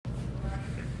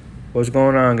What's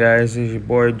going on, guys? It's your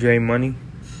boy J Money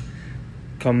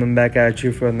coming back at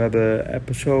you for another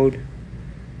episode.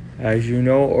 As you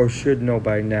know or should know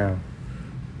by now,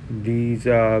 these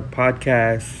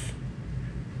podcast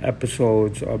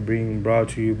episodes are being brought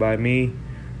to you by me,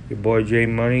 your boy J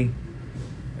Money,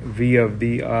 via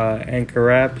the Anchor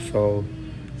app. So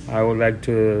I would like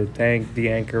to thank the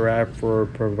Anchor app for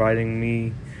providing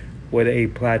me with a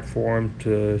platform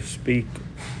to speak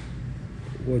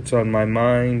what's on my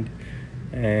mind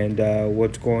and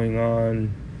what's going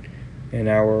on in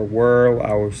our world,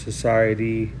 our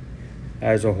society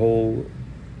as a whole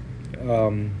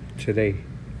today.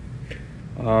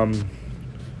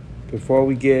 Before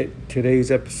we get today's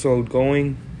episode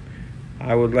going,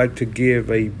 I would like to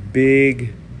give a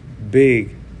big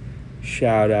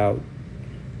shout out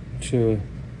to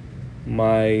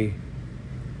my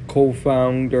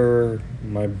co-founder,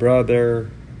 my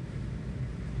brother,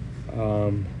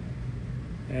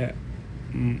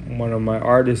 one of my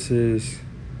artists,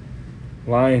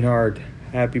 Lionheart.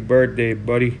 Happy birthday,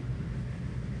 buddy.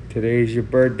 Today's your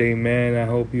birthday, man. I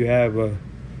hope you have a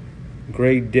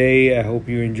great day. I hope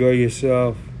you enjoy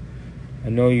yourself. I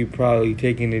know you're probably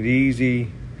taking it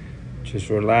easy, just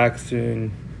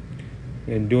relaxing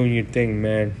and doing your thing,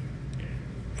 man.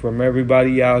 From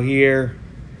everybody out here,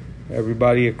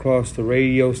 everybody across the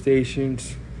radio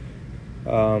stations,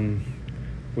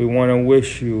 we want to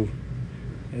wish you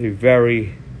a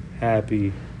very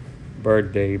happy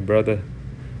birthday, brother.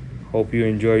 Hope you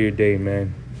enjoy your day,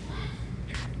 man.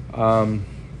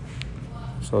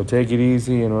 So take it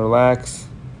easy and relax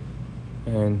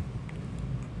and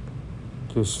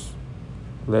just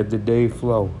let the day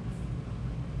flow.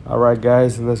 All right,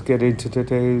 guys, let's get into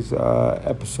today's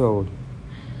episode.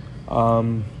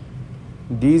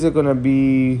 These are going to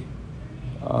be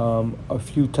a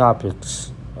few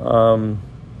topics. The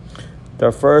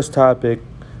first topic,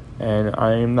 and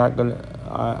I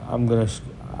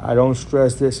don't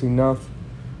stress this enough.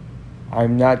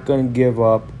 I'm not going to give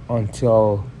up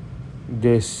until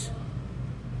this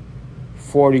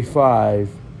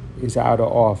 45 is out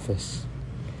of office.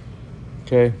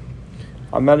 Okay?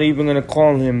 I'm not even going to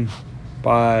call him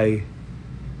by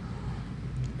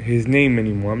his name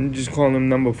anymore. I'm just calling him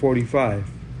number 45.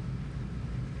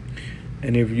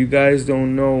 And if you guys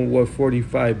don't know what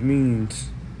 45 means,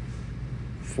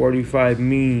 45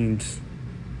 means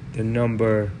the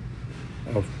number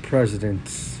of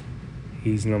presidents.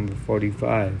 He's number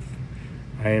 45.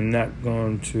 I am not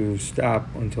going to stop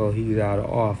until he's out of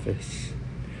office.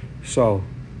 So,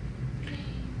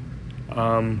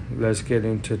 let's get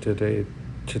into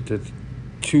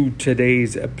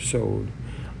today's episode.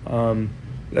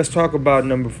 Let's talk about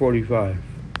number 45.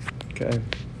 Okay.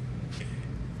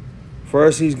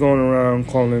 First, he's going around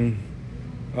calling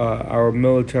our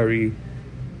military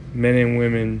men and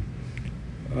women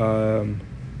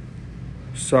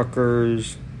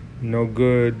suckers, no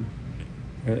good,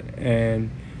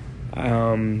 and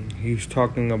he's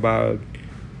talking about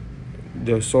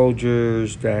the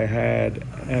soldiers that had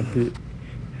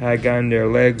gotten their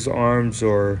legs, arms,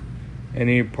 or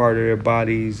any part of their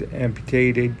bodies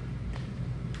amputated.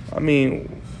 I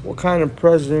mean, what kind of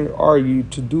president are you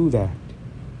to do that?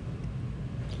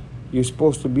 You're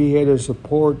supposed to be here to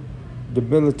support the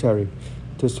military,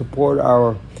 to support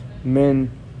our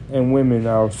men and women,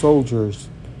 our soldiers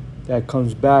that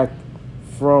comes back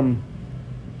from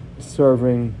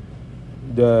serving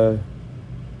the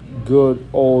good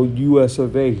old US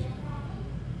of A.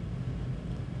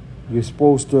 You're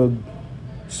supposed to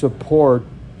support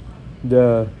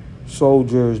the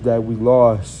soldiers that we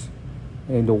lost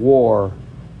in the war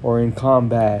or in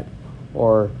combat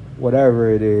or whatever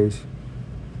it is.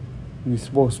 You're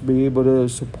supposed to be able to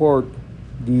support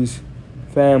these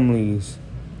families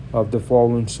of the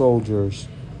fallen soldiers.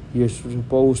 You're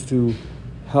supposed to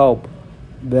help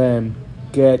them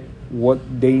get what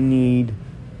they need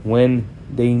when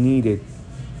they need it.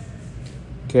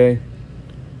 Okay?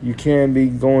 You can't be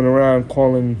going around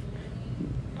calling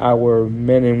our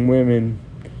men and women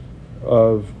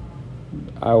of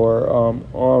our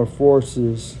armed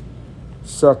forces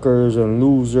suckers and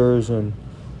losers and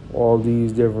all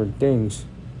these different things.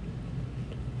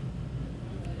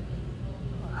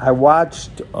 I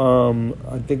watched,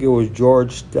 I think it was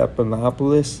George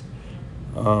Stephanopoulos,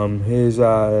 his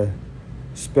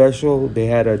special. They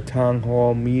had a town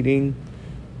hall meeting.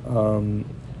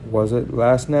 Was it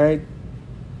last night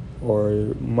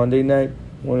or Monday night?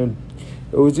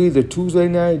 It was either Tuesday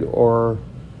night or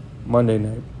Monday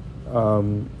night.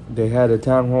 They had a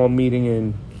town hall meeting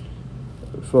in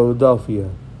Philadelphia.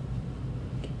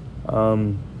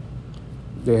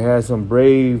 They had some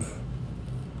brave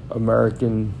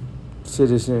American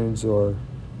citizens or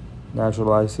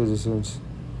naturalized citizens,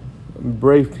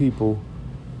 brave people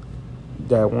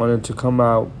that wanted to come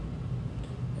out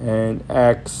and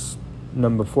ask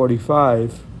number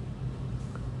 45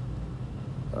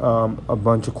 a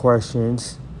bunch of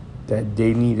questions that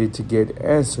they needed to get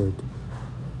answered.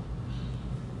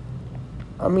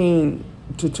 I mean,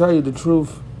 to tell you the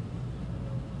truth,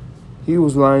 he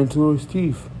was lying through his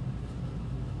teeth.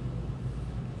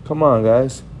 Come on,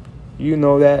 guys. You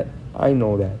know that. I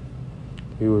know that.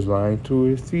 He was lying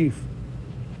through his teeth.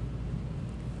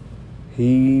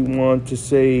 He wanted to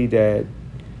say that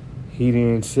he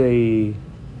didn't say...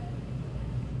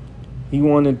 He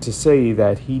wanted to say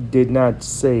that he did not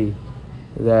say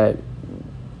that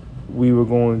we were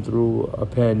going through a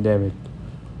pandemic,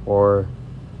 or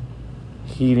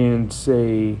he didn't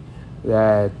say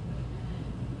that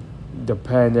the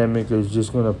pandemic is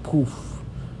just going to poof,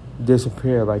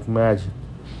 disappear like magic.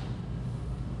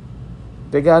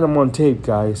 They got him on tape,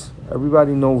 guys.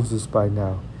 Everybody knows this by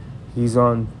now. He's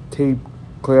on tape,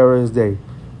 clear as day,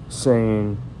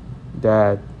 saying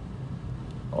that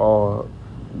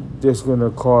this is going to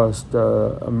cost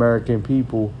the American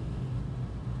people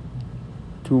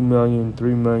 $2 million,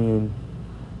 $3 million,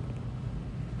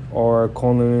 or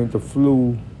calling it the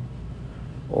flu,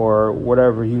 or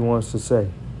whatever he wants to say.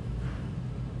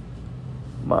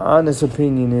 My honest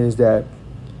opinion is that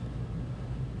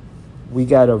we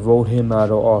got to vote him out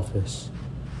of office.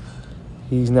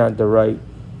 He's not the right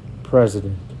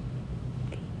president.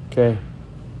 Okay?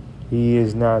 He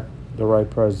is not the right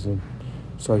president.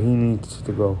 So he needs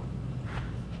to go.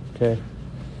 Okay?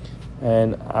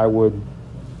 And I would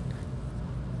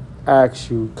ask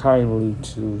you kindly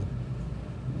to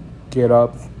get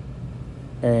up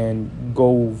and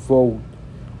go vote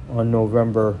on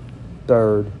November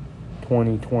 3rd,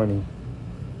 2020.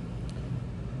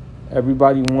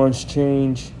 Everybody wants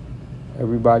change.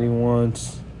 Everybody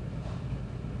wants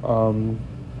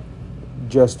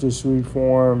justice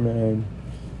reform, and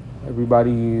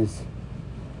everybody is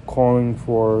calling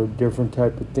for different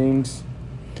type of things.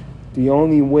 The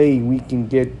only way we can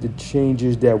get the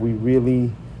changes that we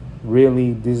really,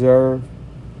 really deserve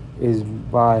is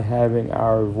by having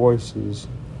our voices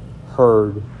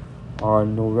heard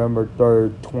on November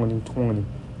 3rd, 2020.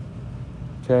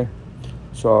 Okay?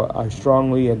 So I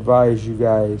strongly advise you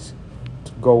guys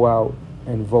to go out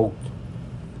and vote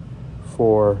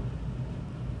for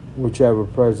whichever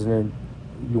president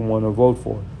you want to vote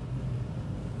for.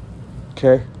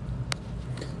 Okay?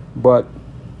 But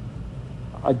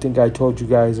I think I told you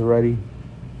guys already.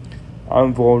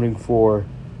 I'm voting for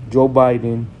Joe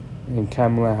Biden and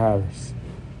Kamala Harris.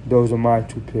 Those are my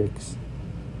two picks.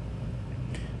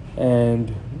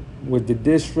 And with the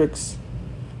districts,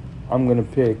 I'm going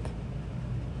to pick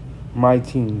my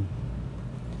team.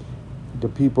 The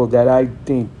people that I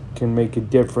think can make a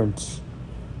difference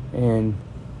in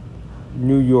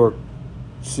New York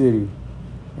City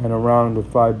and around the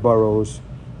 5 boroughs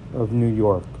of New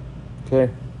York.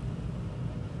 Okay?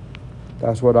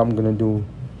 That's what I'm going to do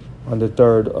on the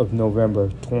 3rd of November,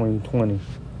 2020.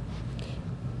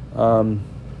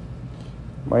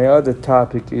 My other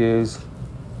topic is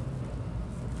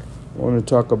I want to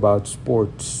talk about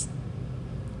sports.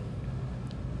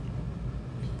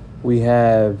 We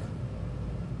have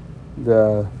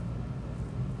the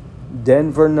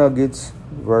Denver Nuggets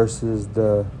versus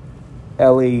the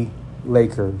LA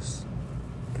Lakers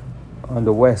on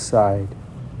the west side.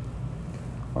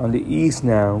 On the east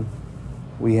now,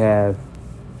 we have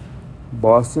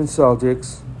Boston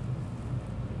Celtics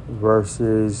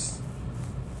versus,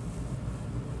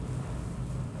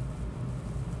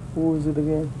 who is it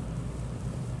again?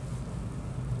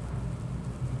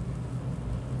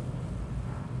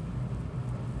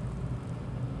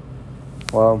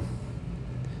 Well,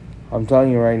 I'm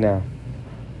telling you right now,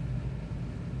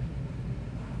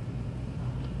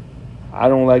 I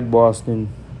don't like Boston.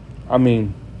 I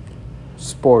mean,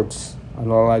 sports. I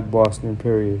don't like Boston,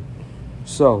 period.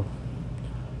 So,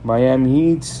 Miami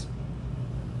Heat,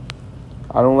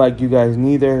 I don't like you guys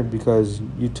neither because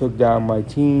you took down my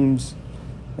teams.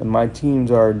 And my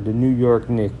teams are the New York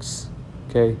Knicks.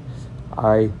 Okay?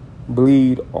 I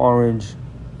bleed orange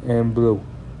and blue.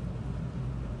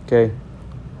 Okay?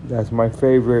 That's my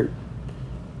favorite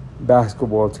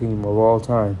basketball team of all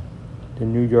time, the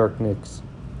New York Knicks.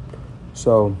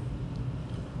 So,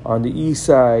 on the east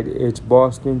side, it's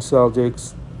Boston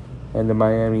Celtics and the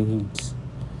Miami Heat.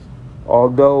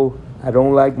 Although I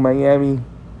don't like Miami,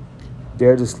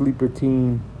 they're the sleeper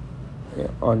team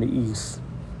on the east.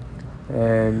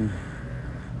 And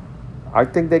I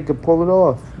think they could pull it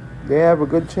off. They have a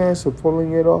good chance of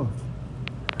pulling it off.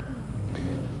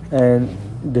 And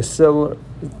the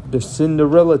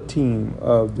Cinderella team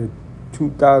of the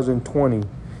 2020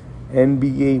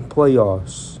 NBA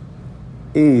playoffs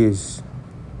is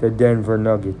the Denver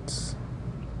Nuggets.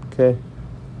 Okay?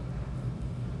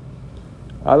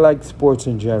 I like sports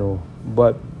in general,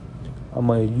 but I'm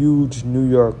a huge New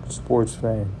York sports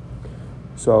fan.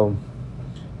 So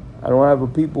I don't have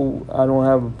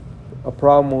a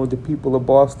problem with the people of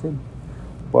Boston,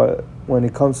 but when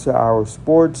it comes to our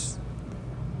sports,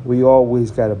 we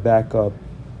always got to back up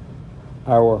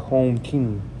our home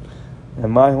team.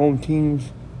 And my home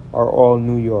teams are all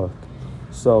New York.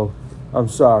 So I'm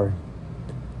sorry.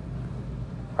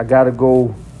 I got to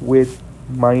go with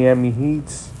Miami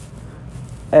Heat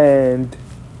and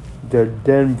the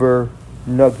Denver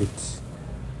Nuggets.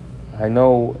 I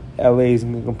know LA's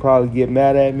going to probably get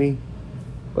mad at me,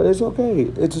 but it's okay.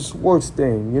 It's a sports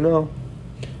thing, you know.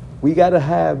 We got to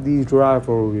have these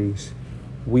rivalries.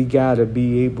 We got to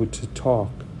be able to talk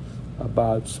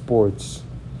about sports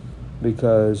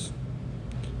because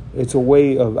it's a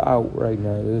way of out right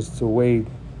now. It's a way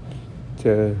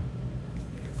to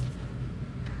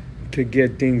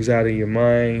get things out of your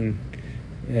mind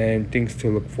and things to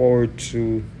look forward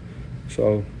to.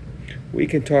 So we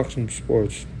can talk some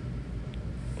sports.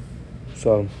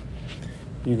 So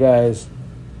you guys,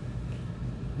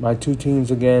 my two teams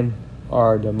again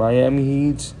are the Miami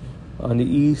Heat on the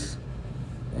East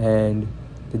and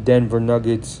the Denver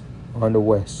Nuggets on the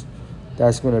West.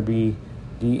 That's going to be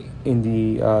in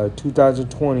the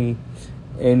 2020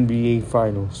 NBA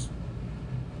Finals.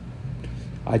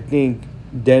 I think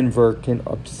Denver can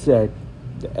upset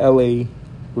the LA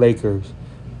Lakers.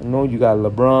 I know you got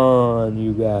LeBron,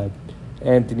 you got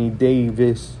Anthony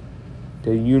Davis,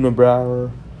 the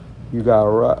Unibrow, you got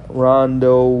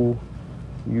Rondo,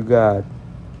 you got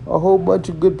a whole bunch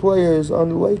of good players on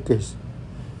the Lakers.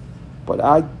 But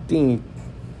I think,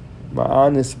 my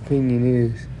honest opinion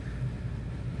is,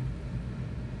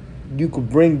 you could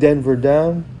bring Denver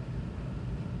down,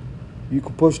 you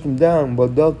could push them down,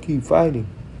 but they'll keep fighting.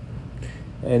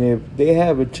 And if they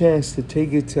have a chance to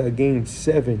take it to a Game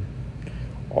 7,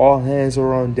 all hands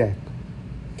are on deck.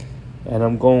 And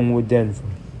I'm going with Denver.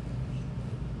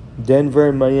 Denver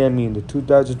and Miami in the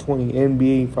 2020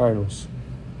 NBA Finals.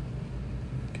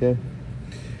 Okay?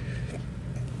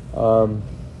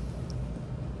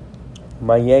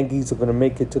 My Yankees are going to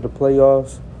make it to the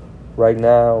playoffs. Right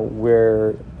now,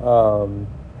 we're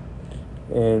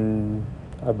in,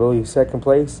 I believe, second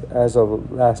place as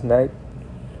of last night.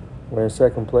 We're in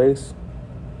second place.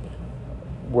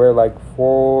 We're like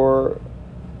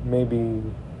maybe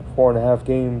 4.5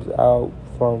 games out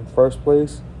from first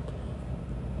place.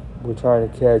 We're trying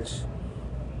to catch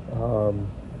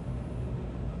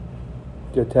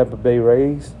the Tampa Bay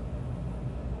Rays.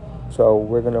 So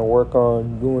we're going to work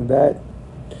on doing that.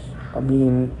 I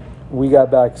mean, we got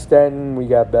back Stanton, we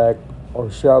got back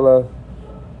Urshela,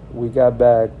 we got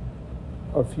back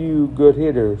a few good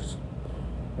hitters.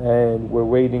 And we're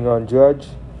waiting on Judge.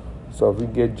 So if we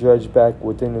get Judge back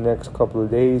within the next couple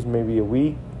of days, maybe a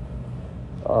week,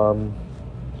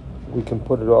 we can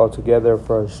put it all together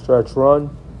for a stretch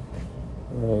run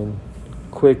and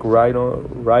quick right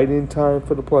in time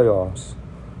for the playoffs.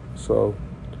 So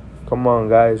come on,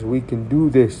 guys, we can do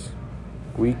this.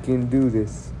 We can do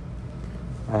this.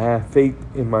 I have faith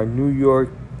in my New York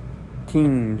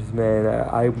teams, man.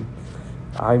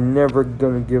 I'm never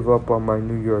going to give up on my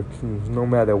New York teams. No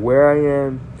matter where I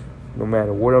am, no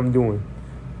matter what I'm doing,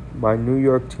 my New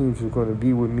York teams are going to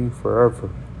be with me forever.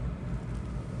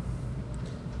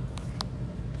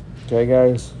 Okay,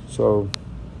 guys? So,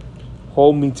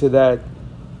 hold me to that,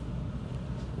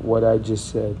 what I just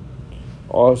said.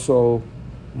 Also,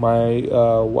 my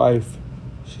wife,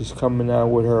 she's coming out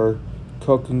with her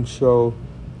cooking show,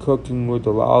 Cooking with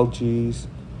the Lalgis.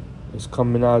 It's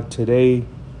coming out today.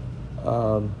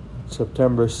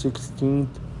 September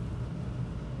 16th.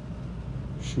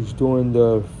 She's doing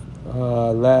the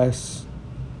last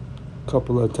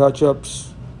couple of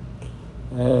touch-ups,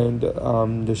 and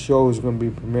the show is going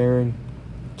to be premiering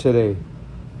today.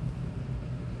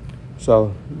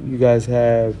 So you guys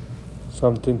have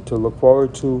something to look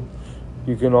forward to.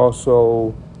 You can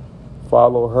also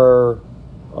follow her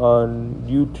on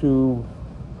YouTube.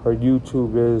 Her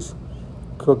YouTube is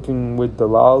Cooking with the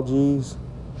Lalgis.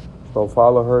 So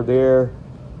follow her there.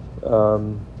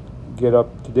 Get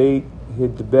up to date.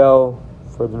 Hit the bell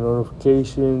for the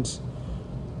notifications.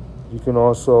 You can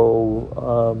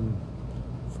also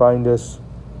find us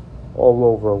all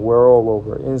over. We're all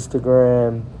over.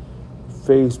 Instagram,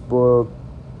 Facebook,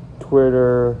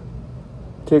 Twitter,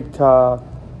 TikTok.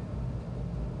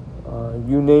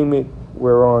 You name it,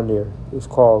 we're on there. It's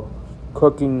called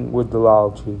Cooking with the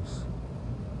Lalchis.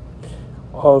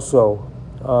 Also,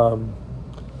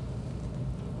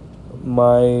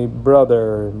 my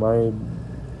brother, my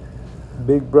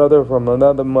big brother from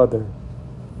another mother,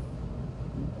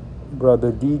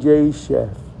 brother DJ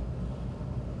Chef,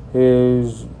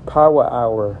 his power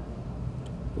hour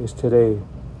is today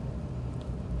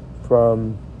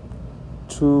from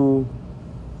 2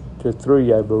 to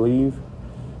 3, I believe.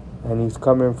 And he's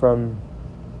coming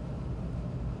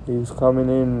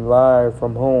in live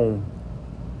from home.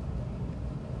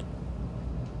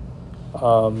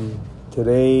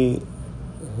 Today,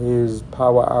 his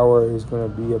power hour is going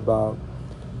to be about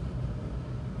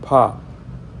pop.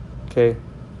 Okay?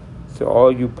 So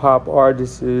all you pop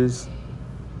artists,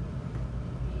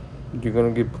 you're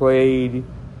going to get played.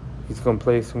 He's going to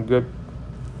play some good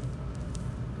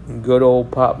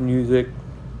old pop music.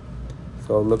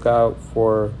 So look out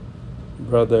for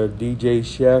brother DJ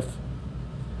Chef.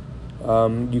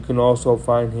 You can also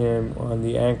find him on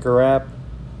the Anchor app.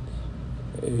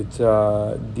 It's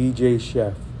DJ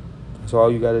Chef. That's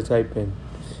all you got to type in.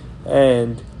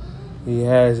 And he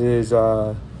has his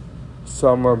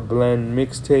Summer Blend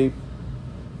mixtape.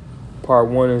 Part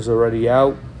 1 is already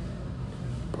out.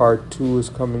 Part 2 is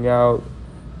coming out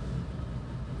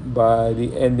by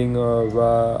the ending of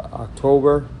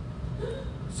October.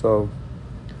 So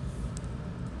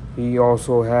he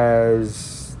also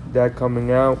has that coming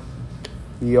out.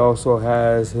 He also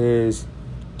has his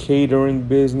catering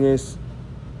business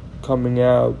coming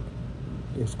out.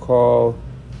 It's called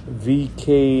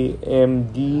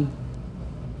VKMD.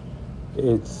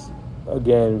 It's,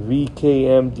 again,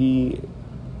 VKMD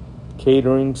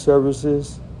Catering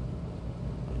Services.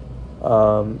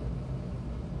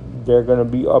 They're going to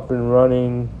be up and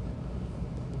running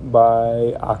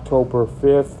by October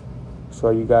 5th. So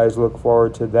you guys look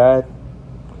forward to that.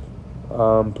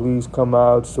 Please come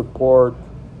out, support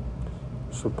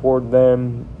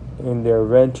them in their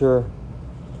venture.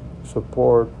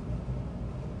 Support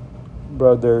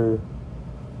brother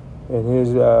in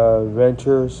his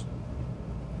ventures.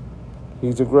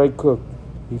 He's a great cook.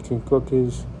 He can cook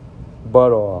his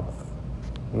butt off,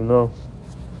 you know.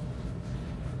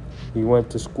 He went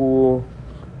to school.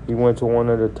 He went to one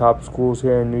of the top schools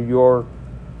here in New York.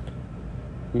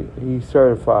 He's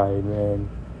certified, man.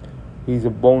 He's a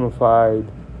bona fide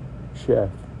chef.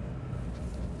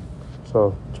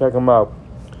 So check him out.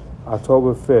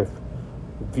 October 5th.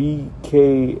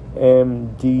 VKMD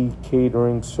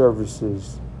Catering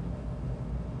Services.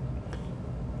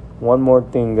 One more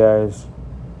thing, guys.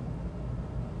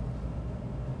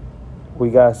 We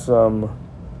got some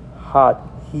hot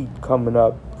heat coming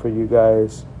up for you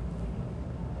guys.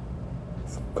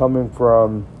 It's coming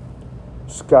from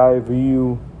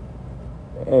Skyview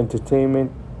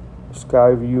Entertainment,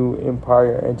 Skyview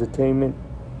Empire Entertainment.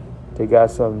 They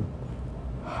got some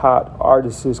hot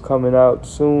artists coming out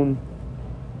soon.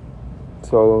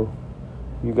 So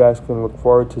you guys can look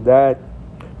forward to that.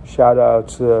 Shout out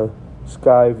to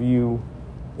Skyview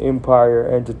Empire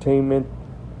Entertainment.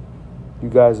 You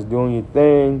guys are doing your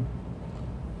thing.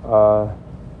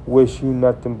 Wish you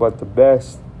nothing but the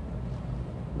best.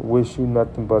 Wish you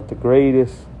nothing but the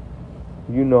greatest.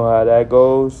 You know how that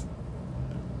goes.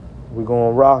 We're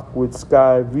going to rock with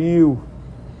Skyview.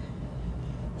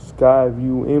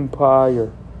 Skyview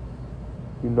Empire.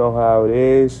 You know how it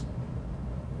is.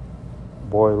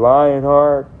 Boy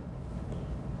Lionheart.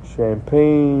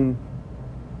 Champagne.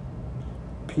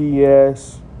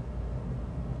 PS.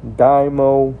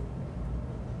 Dymo.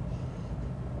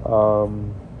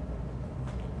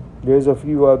 There's a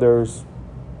few others.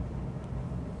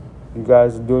 You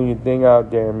guys are doing your thing out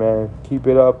there, man. Keep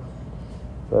it up.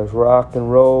 Let's rock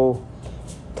and roll.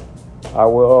 I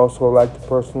would also like to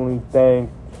personally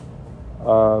thank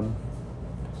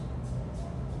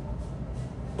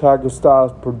Tiger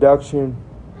Styles Production,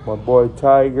 my boy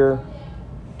Tiger,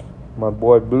 my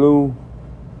boy Blue.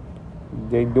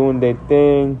 They doing their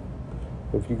thing.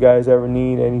 If you guys ever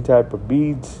need any type of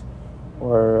beats,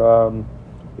 or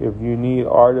if you need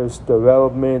artist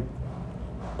development,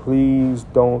 please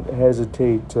don't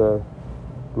hesitate to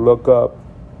look up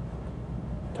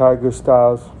Tiger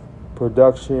Styles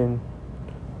Production,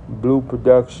 Blue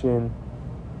Production.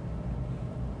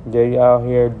 They out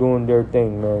here doing their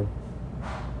thing, man.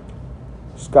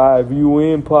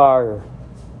 Skyview Empire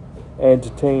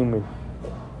Entertainment.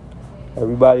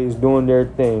 Everybody's doing their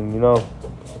thing, you know.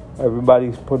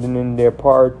 Everybody's putting in their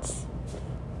parts,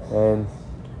 and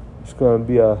it's going to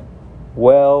be a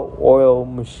well-oiled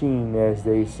machine, as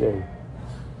they say.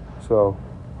 So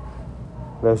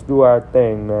let's do our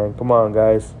thing, man. Come on,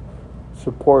 guys.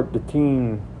 Support the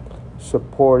team.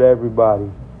 Support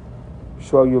everybody.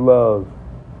 show your love.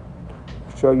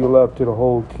 Show your love to the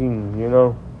whole team, you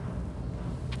know?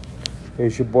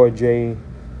 It's your boy Jay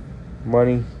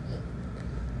Money.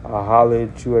 I'll holler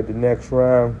at you at the next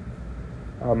round.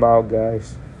 I'm out,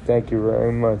 guys. Thank you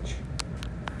very much.